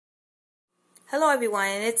Hello everyone,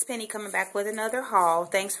 it's Penny coming back with another haul.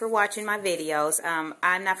 Thanks for watching my videos.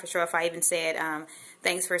 I'm not for sure if I even said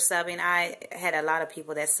thanks for subbing. I had a lot of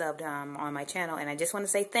people that subbed on my channel, and I just want to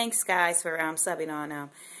say thanks guys for subbing on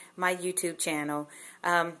my YouTube channel.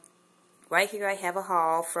 Right here I have a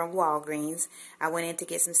haul from Walgreens. I went in to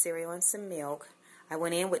get some cereal and some milk. I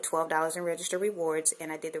went in with $12 in registered rewards,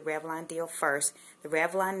 and I did the Revlon deal first. The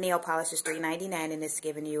Revlon nail polish is $3.99, and it's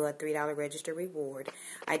giving you a $3 registered reward.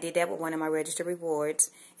 I did that with one of my registered rewards,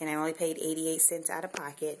 and I only paid 88 cents out of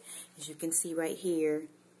pocket. As you can see right here,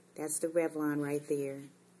 that's the Revlon right there,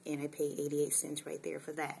 and I paid 88 cents right there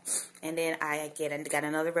for that. And then I got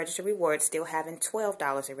another registered reward, still having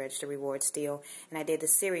 $12 in registered rewards still, and I did the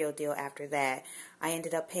cereal deal after that. I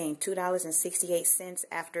ended up paying $2.68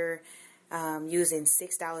 after using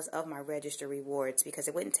 $6 of my registered rewards, because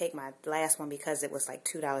it wouldn't take my last one because it was like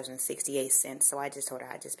 $2.68. So I just told her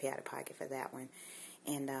I'd just pay out of pocket for that one.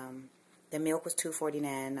 And the milk was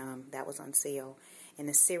 $2.49. That was on sale. And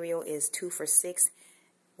the cereal is 2 for $6.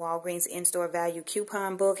 Walgreens in-store value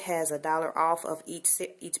coupon book has $1 off of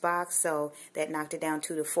each box, so that knocked it down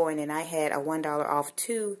 2 to 4. And then I had a $1 off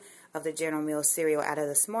 2 of the General Mills cereal out of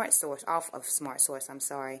the Smart Source, off of Smart Source, I'm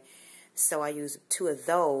sorry. So I used 2 of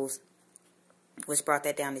those, which brought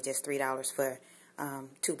that down to just $3 for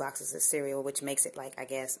 2 boxes of cereal, which makes it like, I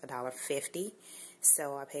guess, $1.50.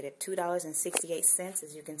 So I paid it $2.68,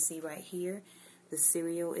 as you can see right here. The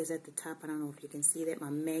cereal is at the top. I don't know if you can see that. My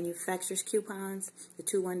manufacturer's coupons, the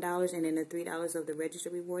 $2 $1, and then the $3 of the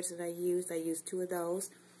registered rewards that I used. I used 2 of those.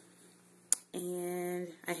 And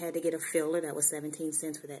I had to get a filler. That was 17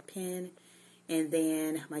 cents for that pen. And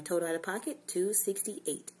then my total out of pocket,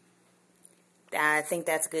 $2.68. I think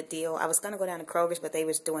that's a good deal. I was going to go down to Kroger's, but they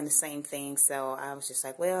was doing the same thing. So I was just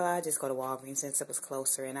like, well, I'll just go to Walgreens since it was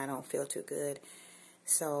closer and I don't feel too good.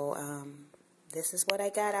 So this is what I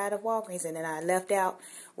got out of Walgreens. And then I left out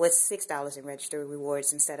with $6 in registered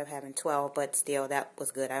rewards instead of having 12. But still, that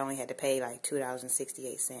was good. I only had to pay like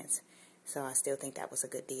 $2.68. So I still think that was a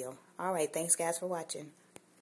good deal. All right. Thanks, guys, for watching.